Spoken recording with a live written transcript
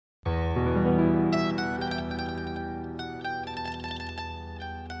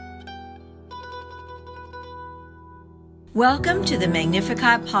Welcome to the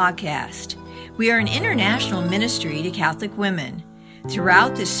Magnificat podcast. We are an international ministry to Catholic women.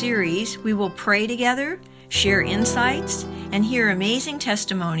 Throughout this series, we will pray together, share insights, and hear amazing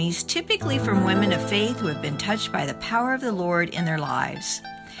testimonies, typically from women of faith who have been touched by the power of the Lord in their lives.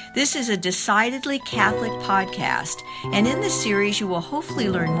 This is a decidedly Catholic podcast, and in this series you will hopefully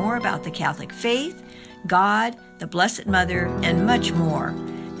learn more about the Catholic faith, God, the Blessed Mother, and much more.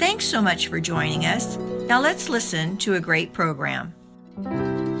 Thanks so much for joining us. Now let's listen to a great program.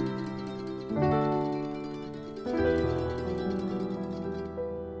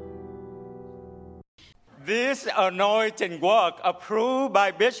 This anointing work approved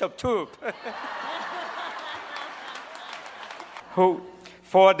by Bishop Toop. Who,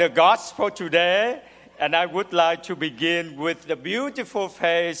 for the gospel today, and I would like to begin with the beautiful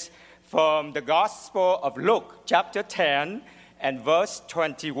phrase from the Gospel of Luke, chapter 10 and verse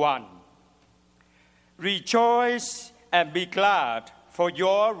 21. Rejoice and be glad, for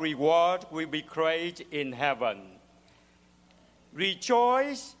your reward will be great in heaven.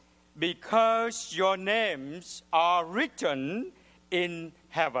 Rejoice because your names are written in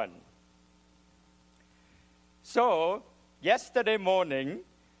heaven. So, yesterday morning,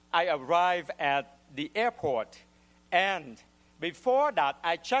 I arrived at the airport, and before that,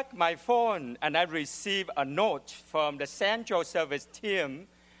 I checked my phone and I received a note from the Central Service team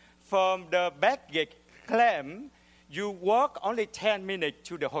from the baggage claim. You walk only 10 minutes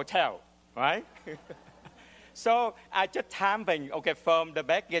to the hotel, right? So I just timing, from the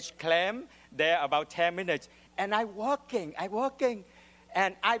baggage claim, there about 10 minutes. And I'm walking,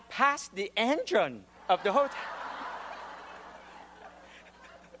 and I passed the engine of the hotel.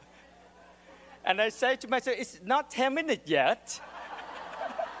 And I say to myself, it's not 10 minutes yet.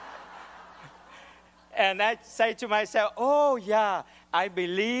 And I say to myself, oh yeah, I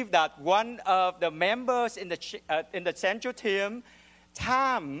believe that one of the members in the central team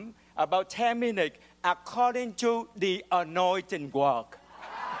time about 10 minutes according to the anointing work.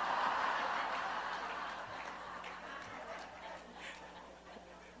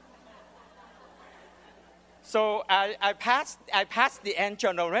 So I passed the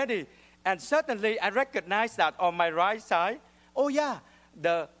engine already. And suddenly, I recognized that on my right side,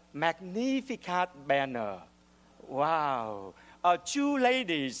 the Magnificat banner. Wow. Two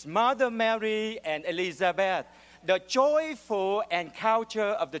ladies, Mother Mary and Elizabeth, the joyful encounter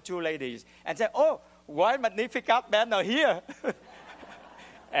of the two ladies. And said, why Magnificat banner here?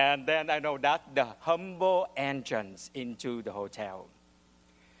 And then I know that the humble entrance into the hotel.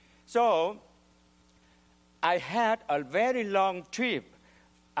 So, I had a very long trip.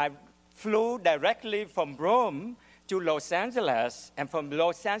 I flew directly from Rome to Los Angeles, and from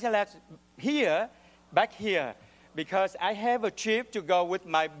Los Angeles back here, because I have a trip to go with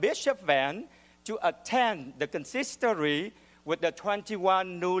my bishop van to attend the consistory with the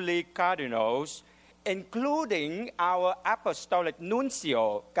 21 newly cardinals, including our apostolic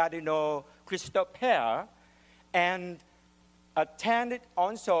nuncio, Cardinal Christophe Père, and attended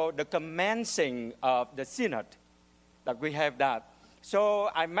also the commencing of the synod, that we have that. So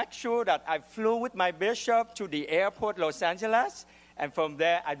I make sure that I flew with my bishop to the airport, Los Angeles, and from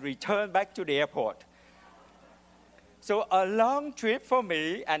there I returned back to the airport. So a long trip for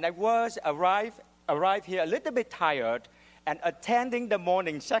me, and I was arrived here a little bit tired and attending the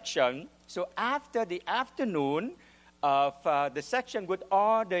morning section. So after the afternoon of the section with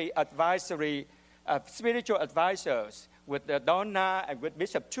all the advisory, spiritual advisors, with the Donna and with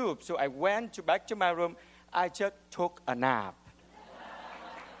Bishop Toop, so I went back to my room. I just took a nap.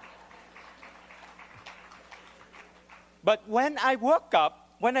 But when I woke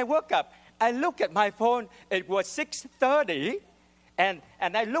up, I looked at my phone. It was 6:30, and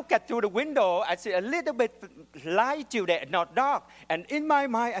I look at through the window. I see a little bit light today, not dark. And in my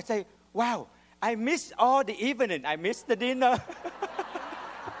mind, I say, "Wow, I missed all the evening. I missed the dinner."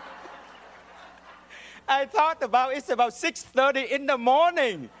 I thought it's about 6:30 in the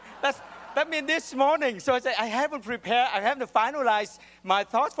morning. That means this morning. So I said, I haven't prepared. I haven't finalized my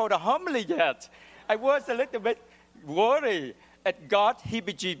thoughts for the homily yet. I was a little bit worried. It got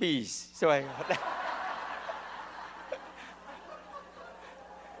heebie-jeebies. So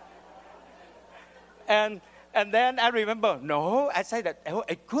and then I remember, I said that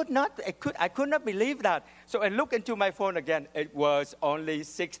I could not believe that. So I looked into my phone again. It was only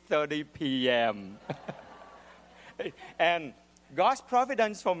 6:30 p.m. And God's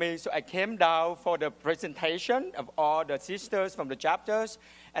providence for me, so I came down for the presentation of all the sisters from the chapters,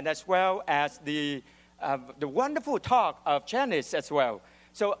 and as well as the wonderful talk of Janice as well.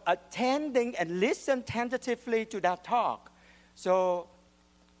 So attending and listen tentatively to that talk. So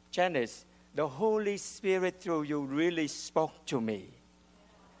Janice, the Holy Spirit through you really spoke to me.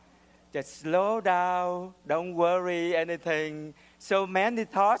 Just slow down, don't worry anything. So many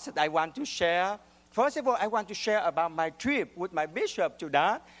thoughts that I want to share. First of all, I want to share about my trip with my bishop to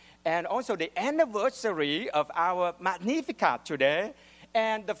that, and also the anniversary of our Magnificat today,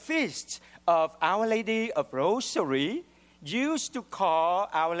 and the feast of Our Lady of Rosary, used to call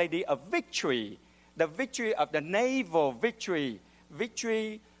Our Lady of Victory, the victory of the naval victory,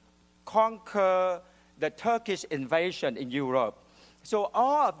 conquer the Turkish invasion in Europe. So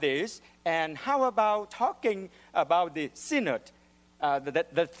all of this, and how about talking about the synod,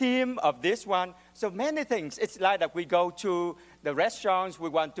 the theme of this one? So many things. It's like that we go to the restaurants, we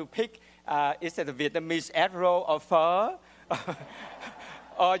want to pick, is it a Vietnamese egg roll or pho?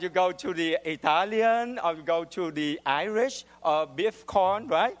 Or you go to the Italian, or you go to the Irish, or beef corn,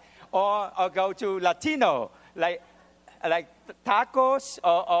 right? Or go to Latino, like tacos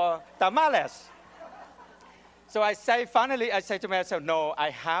or tamales. So finally I say to myself, no,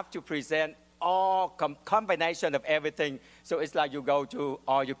 I have to present all combination of everything. So it's like you go to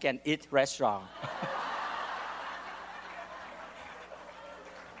all-you-can-eat restaurant.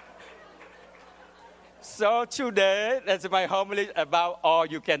 So today, that's my homily about all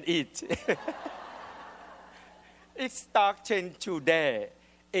you can eat. It's starting today,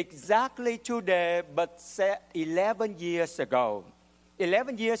 exactly today, but 11 years ago.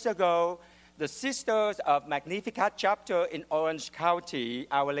 11 years ago, the Sisters of Magnificat chapter in Orange County,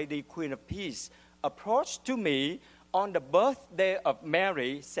 Our Lady Queen of Peace, approached to me on the birthday of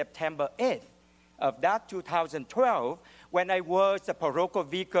Mary, September 8th of that 2012, when I was the parochial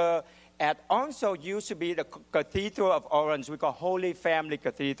vicar at also used to be the Cathedral of Orange, we call Holy Family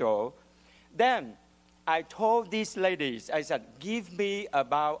Cathedral. Then I told these ladies, I said, give me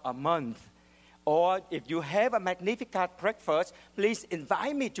about a month. Or if you have a Magnificat breakfast, please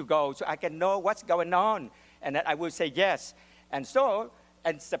invite me to go so I can know what's going on. And then I will say yes. And so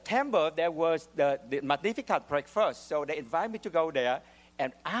in September, there was the Magnificat breakfast. So they invited me to go there.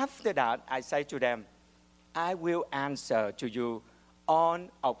 And after that, I say to them, I will answer to you on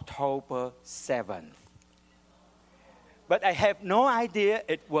October 7th. But I have no idea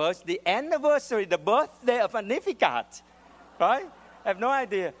it was the anniversary, the birthday of Magnificat, right? I have no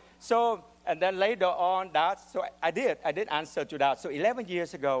idea. So, and then later on so I did answer to that. So 11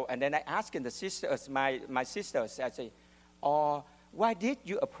 years ago, and then I asked the sisters, my sisters, I say, why did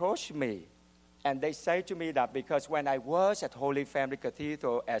you approach me? And they say to me that because when I was at Holy Family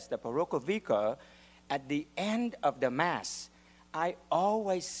Cathedral as the parochial vicar, at the end of the Mass, I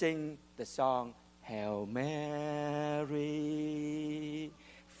always sing the song, Hail Mary,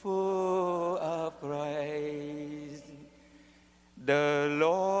 full of grace, the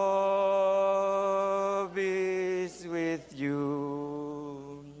Lord is with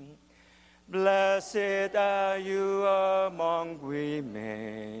you. Blessed are you among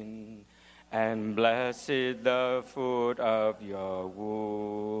women, and blessed the fruit of your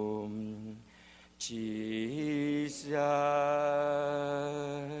womb. Jesus,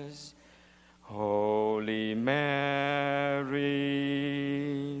 Holy Mary,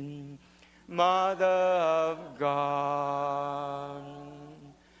 Mother of God,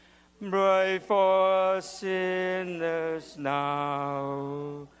 pray for us sinners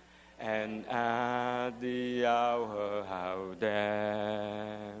now and at the hour of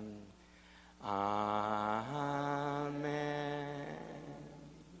death. Amen.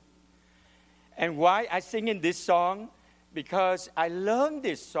 And why I sing in this song? Because I learned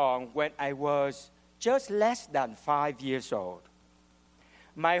this song when I was just less than 5 years old.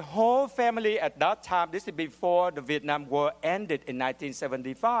 My whole family at that time, this is before the Vietnam War ended in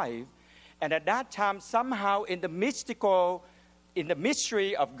 1975, and at that time, somehow in the mystery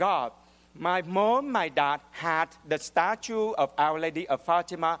of God, my mom, my dad had the statue of Our Lady of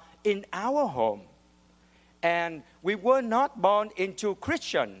Fatima in our home. And we were not born into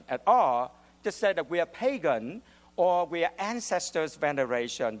Christian at all, just said that we are pagan or we are ancestors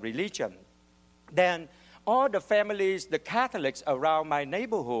veneration religion. Then all the families, the Catholics around my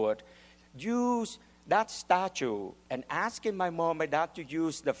neighborhood, used that statue and asking my mom and my dad to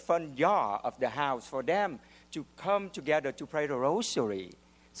use the front yard of the house for them to come together to pray the rosary.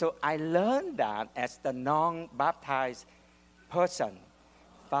 So I learned that as the non-baptized person,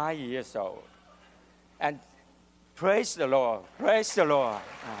 5 years old. And praise the Lord, praise the Lord.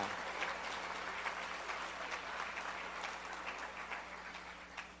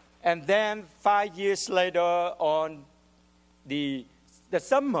 And then 5 years later, on the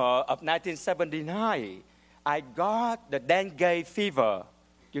summer of 1979, I got the dengue fever.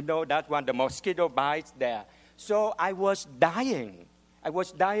 You know that one, the mosquito bites there. So I was dying. I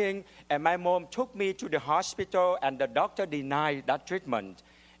was dying, and my mom took me to the hospital, and the doctor denied that treatment.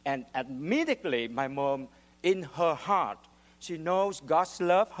 And immediately, my mom, in her heart, she knows God's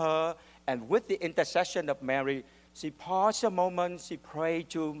love her, and with the intercession of Mary, she paused a moment, she prayed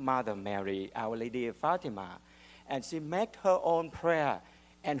to Mother Mary, Our Lady of Fatima, and she made her own prayer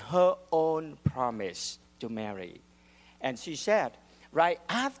and her own promise to Mary. And she said, right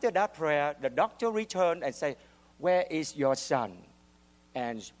after that prayer, the doctor returned and said, "Where is your son?"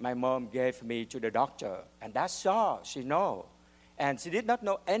 And my mom gave me to the doctor, and that's all she know. And she did not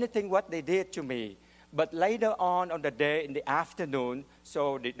know anything what they did to me. But later on the day, in the afternoon,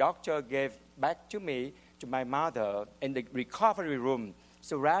 so the doctor gave back to me, to my mother, in the recovery room.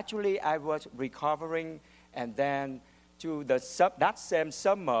 So gradually I was recovering, and then that same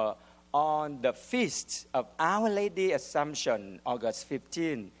summer, on the feast of Our Lady Assumption, August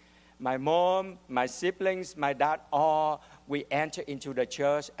 15, my mom, my siblings, my dad, all, we entered into the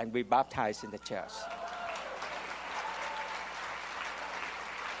church and we baptized in the church.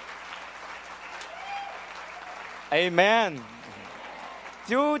 Amen.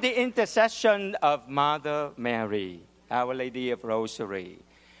 Through the intercession of Mother Mary, Our Lady of Rosary.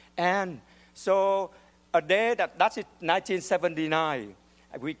 And so a day that's 1979,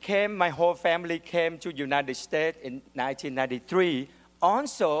 my whole family came to United States in 1993,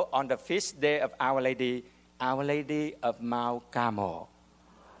 also on the feast day of Our Lady of Mount Carmel,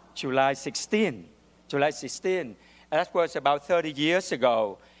 July 16. That was about 30 years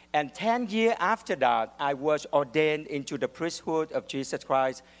ago. And 10 years after that, I was ordained into the priesthood of Jesus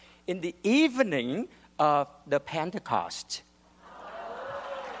Christ in the evening of the Pentecost.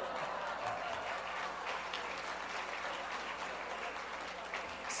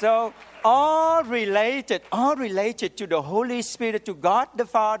 So all related to the Holy Spirit, to God the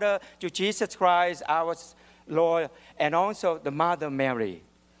Father, to Jesus Christ, our Lord, and also the Mother Mary.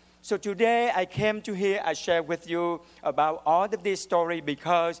 So today I came to here, I share with you about all of this story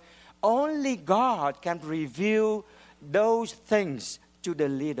because only God can reveal those things to the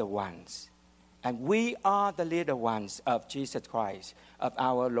little ones. And we are the little ones of Jesus Christ, of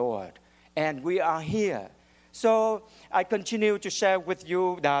our Lord. And we are here. So I continue to share with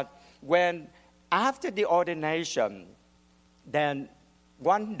you that when after the ordination, then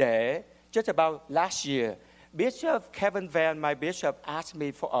one day, just about last year, Bishop Kevin Van, my bishop, asked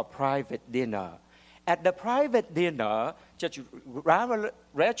me for a private dinner. At the private dinner, just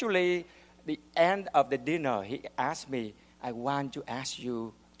gradually, the end of the dinner, he asked me, "I want to ask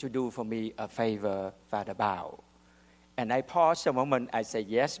you to do for me a favor, Father Bao." And I paused a moment. I said,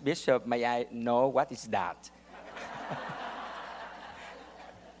 "Yes, Bishop, may I know what is that?"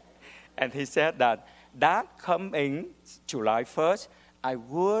 And he said that coming July 1st, I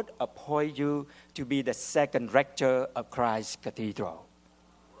would appoint you to be the second rector of Christ Cathedral.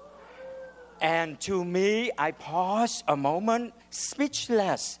 And to me, I paused a moment,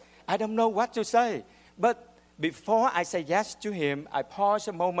 speechless. I don't know what to say. But before I say yes to him, I paused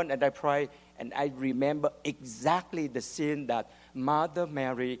a moment and I pray, and I remember exactly the scene that Mother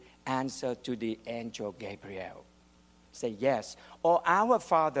Mary answered to the angel Gabriel. Say yes. Or our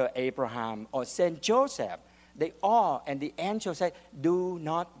father Abraham or Saint Joseph, they all, and the angel said, "Do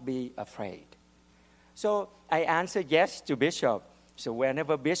not be afraid." So I answered yes to Bishop. So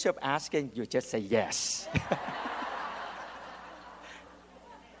whenever Bishop asking, you just say yes.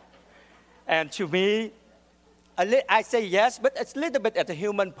 And to me, I say yes, but it's a little bit as a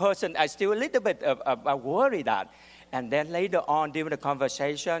human person, I still a little bit of worry that. And then later on during the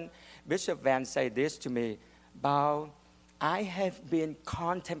conversation, Bishop Van said this to me, "Bao, I have been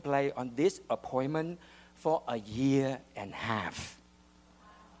contemplating on this appointment for a year and a half."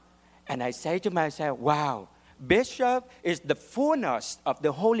 And I say to myself, wow, Bishop is the fullness of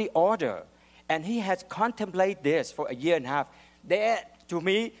the Holy Order. And he has contemplated this for a year and a half. There, to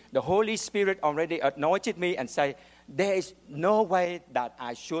me, the Holy Spirit already anointed me and say, there is no way that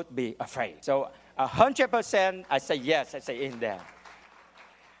I should be afraid. So 100% I say yes, I say in there.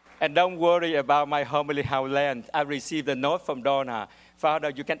 And don't worry about my homily how length. I received a note from Donna. "Father,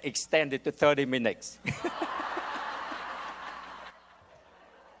 you can extend it to 30 minutes.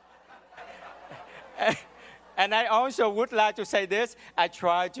 And I also would like to say this. I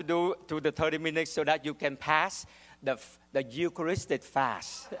try to do to the 30 minutes so that you can pass the Eucharistic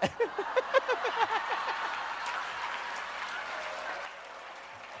fast.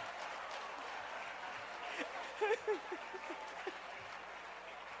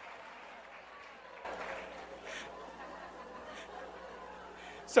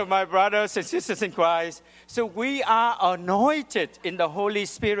 So my brothers and sisters in Christ, so we are anointed in the Holy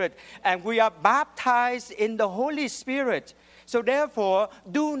Spirit and we are baptized in the Holy Spirit. So therefore,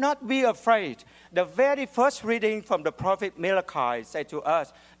 do not be afraid. The very first reading from the prophet Malachi said to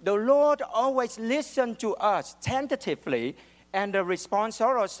us, the Lord always listens to us tentatively. And the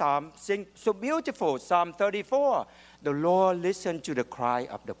responsorial psalm sing so beautiful, Psalm 34. The Lord listened to the cry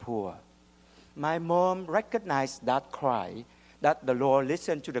of the poor. My mom recognized that cry, that the Lord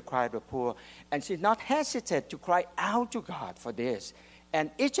listened to the cry of the poor, and she did not hesitate to cry out to God for this.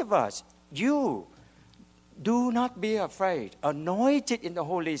 And each of us, you, do not be afraid. Anointed in the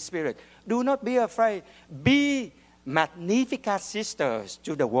Holy Spirit. Do not be afraid. Be Magnificat sisters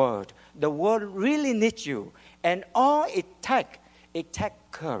to the world. The world really needs you. And all it takes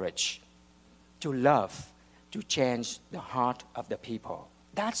courage to love, to change the heart of the people.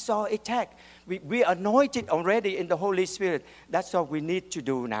 That's all it takes. We are anointed already in the Holy Spirit. That's all we need to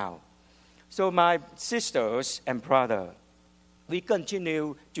do now. So my sisters and brother, we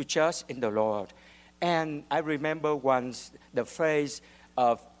continue to trust in the Lord. And I remember once the phrase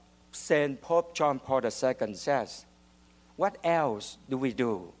of St. Pope John Paul II says, what else do we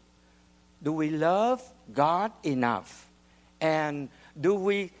do? Do we love God enough? And do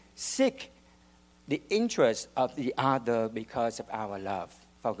we seek the interest of the other because of our love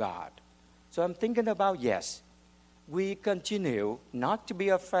for God? So I'm thinking about, yes, we continue not to be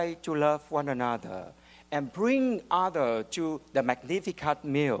afraid to love one another and bring others to the Magnificat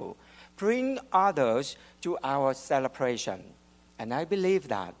meal, bring others to our celebration. And I believe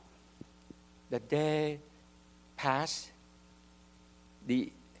that the day passed,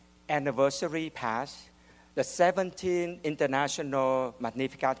 the anniversary passed, the 17th International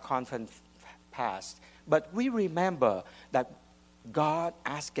Magnificat Conference passed. But we remember that God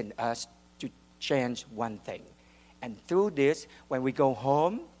asking us to change one thing. And through this, when we go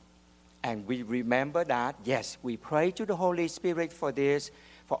home, and we remember that, yes, we pray to the Holy Spirit for this,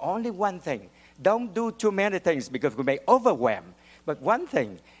 for only one thing. Don't do too many things because we may overwhelm. But one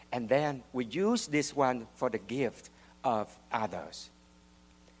thing, and then we use this one for the gift of others.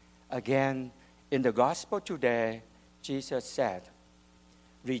 Again, in the gospel today, Jesus said,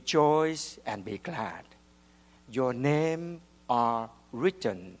 rejoice and be glad. Your names are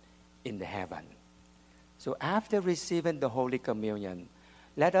written in the heaven. So after receiving the Holy Communion,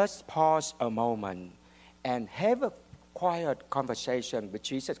 let us pause a moment and have a quiet conversation with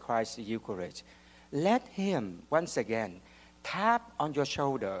Jesus Christ the Eucharist. Let Him, once again, tap on your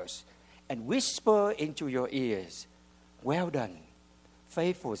shoulders and whisper into your ears, well done,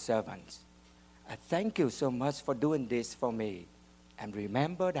 faithful servants. I thank you so much for doing this for me. And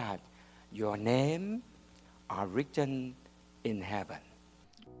remember that your names are written in heaven.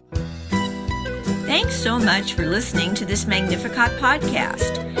 Thanks so much for listening to this Magnificat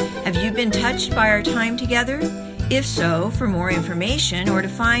podcast. Have you been touched by our time together? If so, for more information or to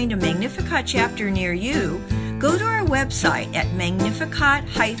find a Magnificat chapter near you, go to our website at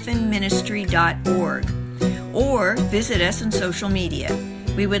magnificat-ministry.org or visit us on social media.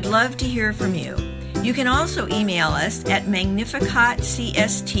 We would love to hear from you. You can also email us at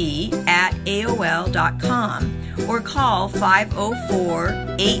magnificatcst@aol.com or call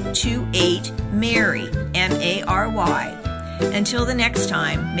 504-828-MARY, M-A-R-Y. Until the next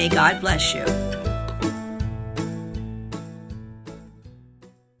time, may God bless you.